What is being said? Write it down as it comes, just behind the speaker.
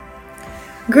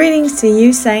Greetings to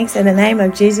you, saints. In the name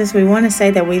of Jesus, we want to say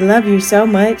that we love you so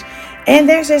much, and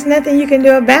there's just nothing you can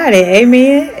do about it.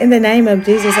 Amen. In the name of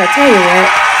Jesus, I tell you what,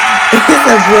 it's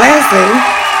a blessing.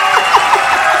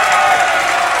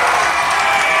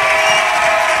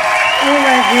 Oh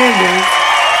my goodness.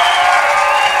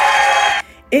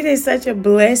 It is such a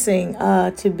blessing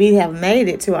to have made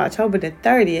it to October the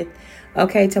 30th.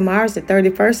 Okay, tomorrow's the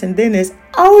 31st, and then it's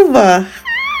over.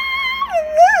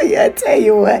 I tell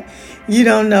you what, you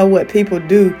don't know what people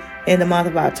do in the month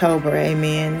of October.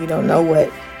 Amen. You don't know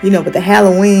what, with the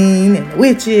Halloween and the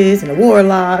witches and the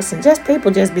warlocks and just people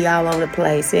just be all over the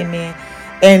place. Amen.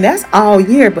 And that's all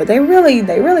year, but they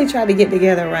really try to get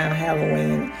together around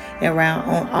Halloween and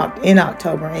in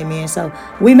October. Amen. So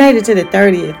we made it to the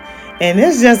 30th, and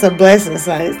it's just a blessing.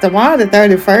 So it's tomorrow the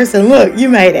 31st, and look, you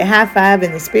made it. High five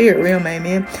in the spirit realm.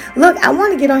 Amen. Look, I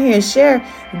want to get on here and share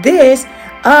this.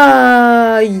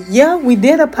 We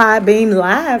did a Podbeam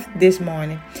live this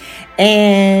morning,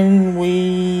 and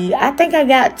I think I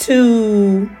got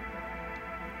to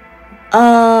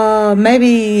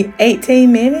maybe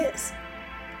 18 minutes,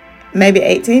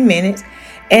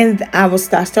 and I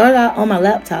started out on my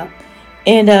laptop,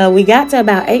 and we got to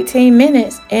about 18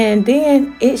 minutes, and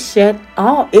then it shut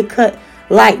off. It cut,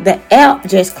 like the app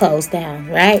just closed down,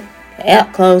 right? The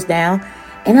app closed down,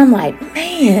 and I'm like,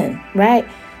 man, right?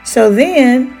 So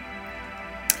then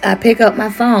I pick up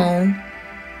my phone,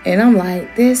 and I'm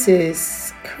like, this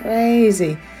is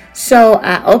crazy. So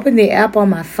I opened the app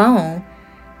on my phone,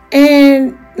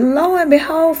 and lo and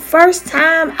behold, first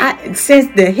time since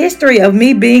the history of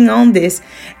me being on this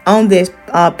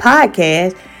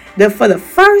podcast, for the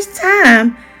first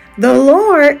time, the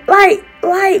Lord, like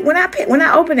when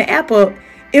I opened the app up,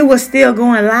 it was still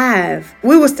going live.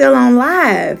 We were still on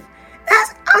live. I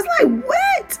was like,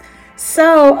 what?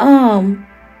 So,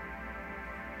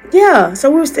 so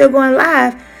we were still going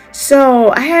live. So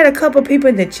I had a couple people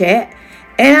in the chat,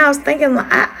 and I was thinking,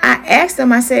 I asked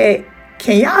them, I said,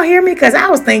 can y'all hear me? Because I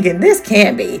was thinking, this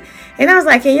can't be. And I was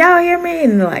like, can y'all hear me?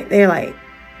 And they're like,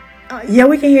 yeah,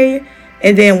 we can hear you.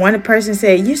 And then one person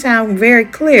said, you sound very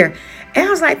clear. And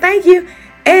I was like, thank you.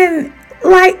 And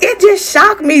it just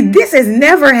shocked me. This has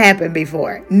never happened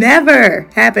before. Never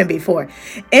happened before.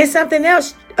 And something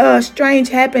else strange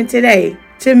happened today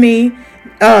to me.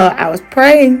 I was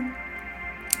praying,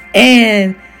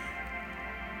 and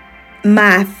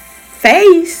my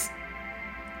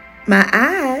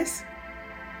eyes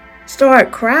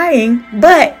started crying,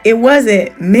 but it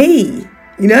wasn't me.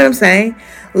 You know what I'm saying?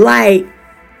 Like,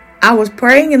 I was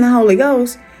praying in the Holy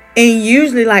Ghost, and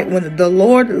usually, like, when the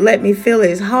Lord let me feel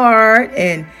his heart,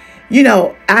 and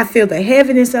I feel the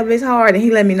heaviness of his heart, and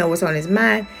he let me know what's on his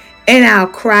mind, and I'll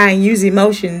cry and use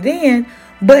emotion then.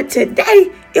 But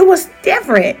today it was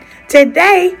different.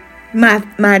 Today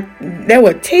there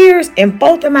were tears in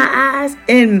both of my eyes,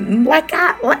 and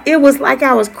it was like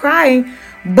I was crying,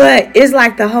 but it's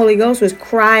like the Holy Ghost was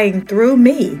crying through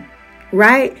me,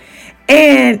 right?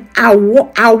 And I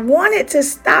wanted to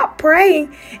stop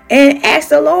praying and ask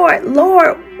the Lord,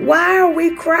 why are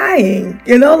we crying?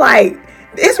 It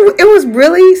was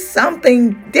really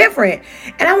something different.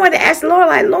 And I wanted to ask the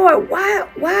Lord, Lord, why,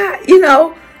 what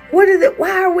is it?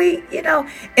 Why are we,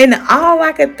 and all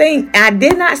I could think, I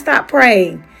did not stop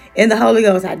praying in the Holy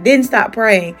Ghost. I didn't stop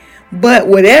praying, but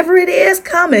whatever it is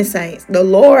coming, saints, the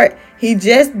Lord, he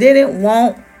just didn't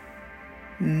want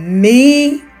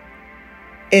me.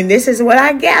 And this is what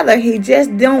I gather. He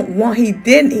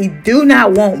do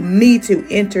not want me to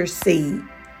intercede.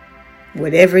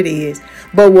 Whatever it is.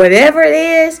 But whatever it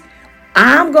is,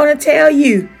 I'm going to tell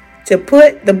you to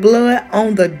put the blood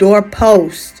on the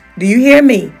doorpost. Do you hear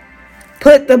me?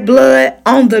 Put the blood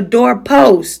on the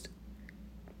doorpost.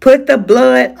 Apply the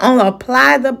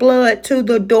blood to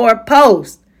the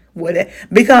doorpost.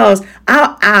 Because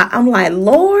I'm like,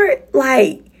 Lord,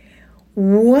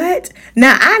 what?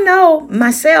 Now I know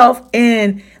myself,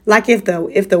 and if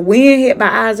the wind hit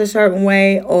my eyes a certain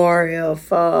way, or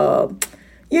if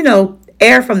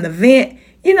air from the vent,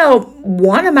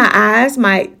 one of my eyes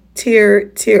might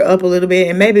tear up a little bit,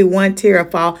 and maybe one tear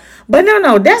will fall. But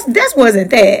no, this wasn't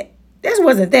that. This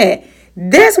wasn't that.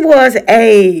 This was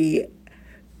a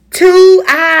 2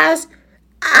 eyes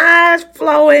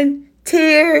flowing,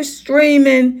 tears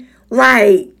streaming,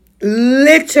 literally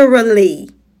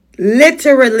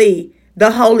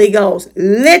the Holy Ghost,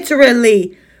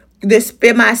 literally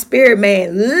my spirit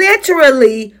man,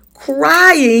 literally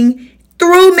crying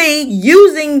through me,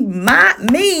 using my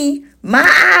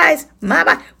eyes, my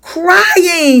body,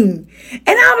 crying.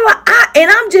 And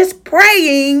I'm just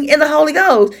praying in the Holy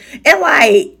Ghost. And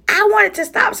I wanted to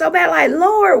stop so bad,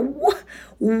 Lord,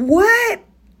 what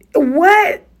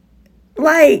What?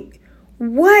 Like,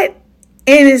 what?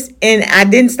 And I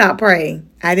didn't stop praying.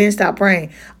 I didn't stop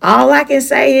praying. All I can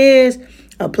say is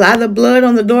apply the blood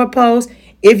on the doorpost.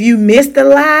 If you missed the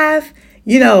live,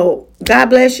 God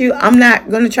bless you. I'm not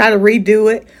going to try to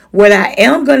redo it. What I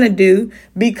am going to do,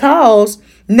 because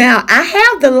now I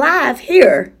have the live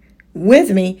here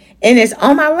with me and it's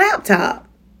on my laptop.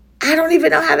 I don't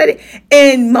even know how that is.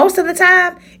 And most of the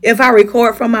time, if I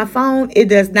record from my phone, it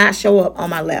does not show up on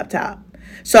my laptop.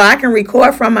 So I can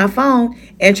record from my phone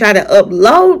and try to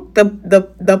upload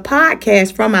the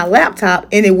podcast from my laptop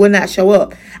and it will not show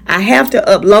up. I have to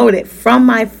upload it from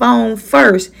my phone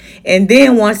first. And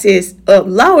then once it's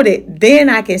uploaded, then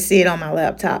I can see it on my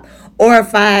laptop. Or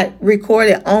if I record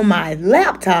it on my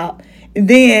laptop,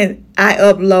 then I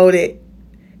upload it.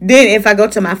 Then if I go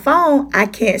to my phone, I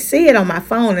can't see it on my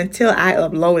phone until I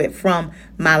upload it from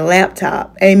my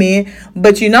laptop. Amen.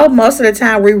 But most of the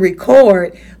time we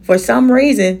record, for some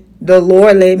reason, the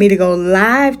Lord led me to go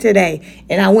live today.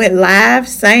 And I went live,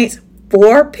 saints.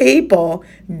 4 people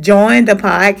joined the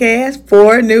podcast.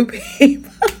 4 new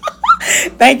people.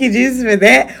 Thank you, Jesus, for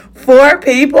that. 4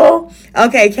 people,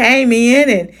 came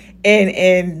in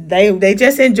and they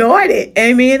just enjoyed it.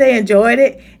 Amen. They enjoyed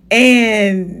it.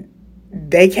 And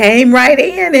they came right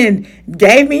in and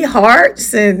gave me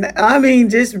hearts, and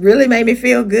just really made me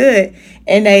feel good.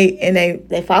 And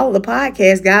they follow the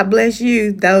podcast. God bless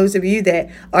you, those of you that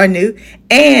are new,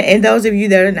 and those of you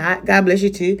that are not. God bless you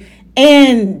too.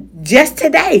 And just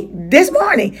today, this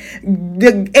morning,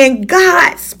 and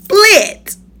God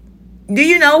split. Do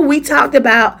you know we talked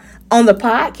about on the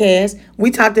podcast?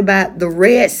 We talked about the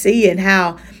Red Sea and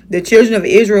how the children of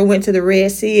Israel went to the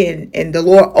Red Sea and the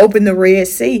Lord opened the Red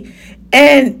Sea.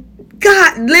 And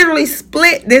God literally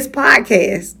split this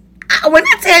podcast. When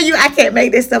I tell you I can't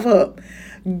make this stuff up,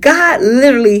 God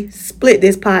literally split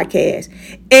this podcast.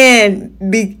 And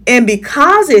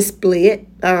because it's split,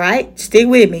 all right, stick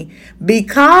with me.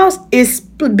 Because it's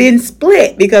been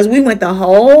split, because we went the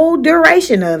whole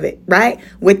duration of it, right?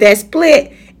 With that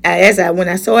split, when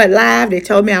I saw it live, they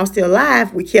told me I was still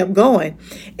live. We kept going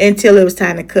until it was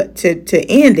time to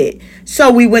end it.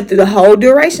 So we went through the whole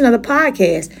duration of the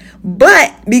podcast.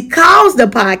 But because the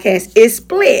podcast is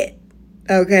split,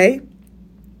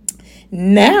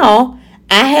 now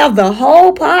I have the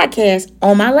whole podcast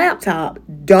on my laptop.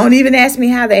 Don't even ask me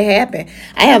how that happened.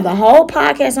 I have the whole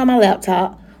podcast on my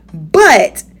laptop,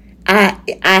 but I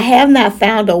have not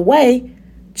found a way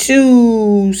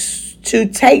to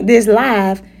take this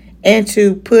live and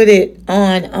to put it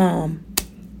on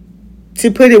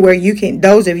where you can,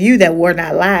 those of you that were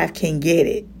not live can get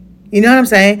it. You know what I'm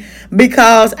saying?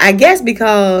 Because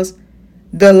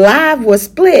the live was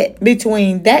split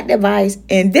between that device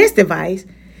and this device.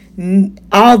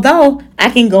 Although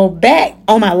I can go back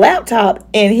on my laptop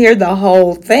and hear the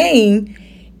whole thing,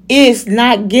 it's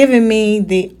not giving me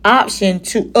the option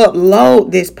to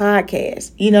upload this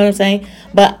podcast. You know what I'm saying?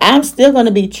 But I'm still going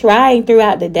to be trying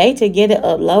throughout the day to get it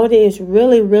uploaded. It's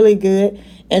really, really good.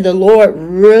 And the Lord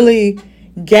really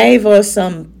gave us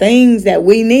some things that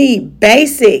we need,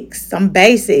 some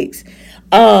basics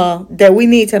that we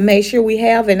need to make sure we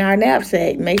have in our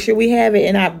knapsack, make sure we have it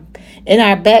in our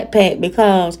backpack,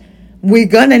 because we're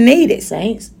gonna need it,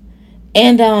 saints.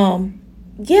 And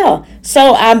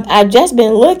so I've just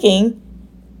been looking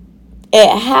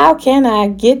at how can I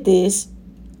get this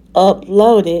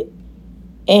uploaded,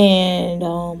 and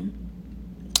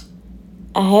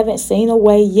I haven't seen a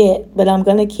way yet, but I'm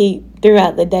gonna keep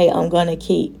throughout the day. I'm gonna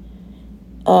keep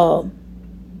trying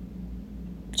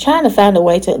to find a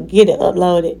way to get it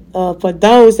uploaded for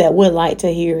those that would like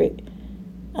to hear it.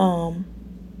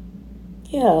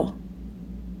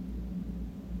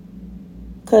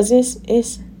 Cause it's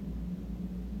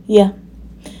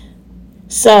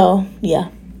So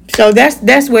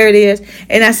that's where it is.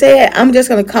 And I said I'm just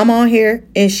gonna come on here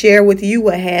and share with you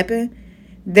what happened.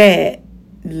 That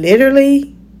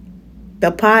literally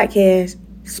the podcast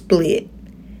split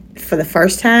for the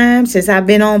first time since I've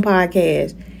been on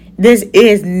podcast. This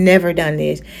is never done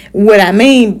this. What I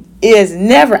mean is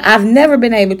I've never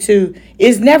been able to,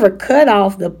 it's never cut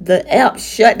off, the app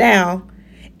shut down,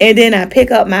 and then I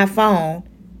pick up my phone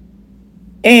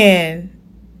and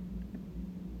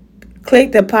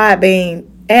click the Podbean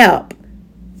app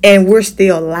and we're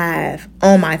still live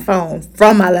on my phone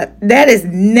from my laptop. That has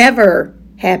never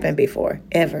happened before,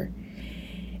 ever.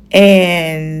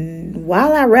 And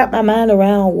while I wrap my mind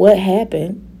around what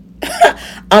happened,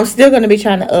 I'm still going to be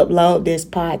trying to upload this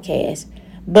podcast.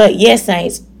 But yes,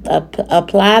 saints,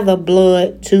 Apply the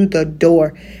blood to the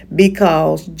door,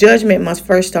 because judgment must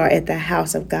first start at the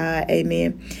house of God.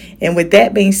 Amen. And with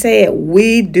that being said,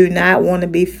 we do not want to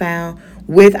be found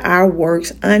with our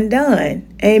works undone.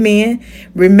 Amen.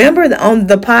 Remember on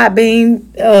the Podbean,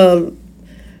 a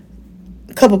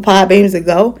couple Podbeans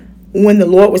ago, when the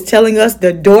Lord was telling us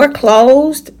the door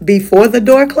closed before the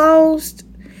door closed?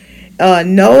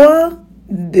 Noah,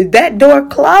 that door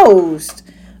closed.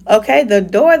 Okay, the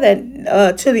door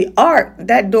that to the ark,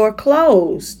 that door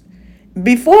closed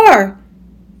before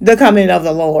the coming of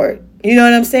the Lord. You know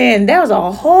what I'm saying? There was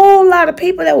a whole lot of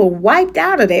people that were wiped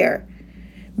out of there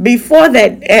before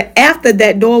that, after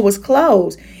that door was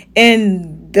closed.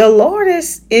 And the Lord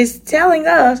is telling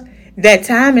us that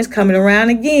time is coming around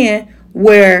again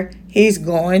where he's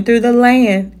going through the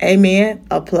land. Amen.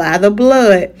 Apply the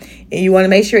blood. And you want to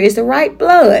make sure it's the right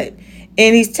blood.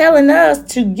 And he's telling us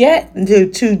to get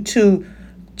to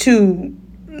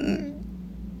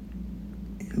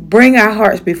bring our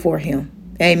hearts before him.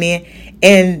 Amen.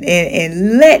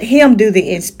 And let him do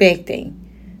the inspecting.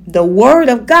 The word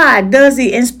of God does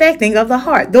the inspecting of the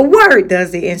heart. The word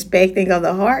does the inspecting of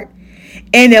the heart.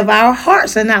 And if our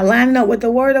hearts are not lining up with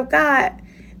the word of God,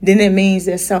 then it means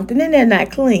there's something in there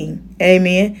not clean.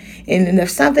 Amen. And if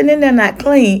something in there not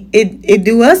clean, it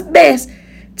do us best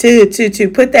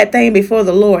to put that thing before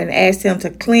the Lord and ask him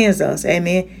to cleanse us.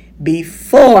 Amen.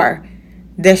 Before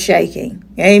the shaking.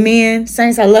 Amen.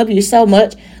 Saints, I love you so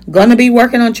much. Gonna be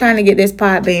working on trying to get this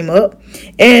pod beam up.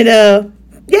 And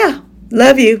yeah,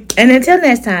 love you. And until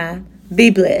next time, be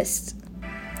blessed.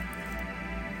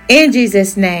 In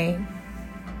Jesus' name.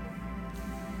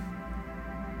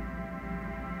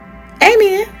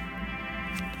 Amen.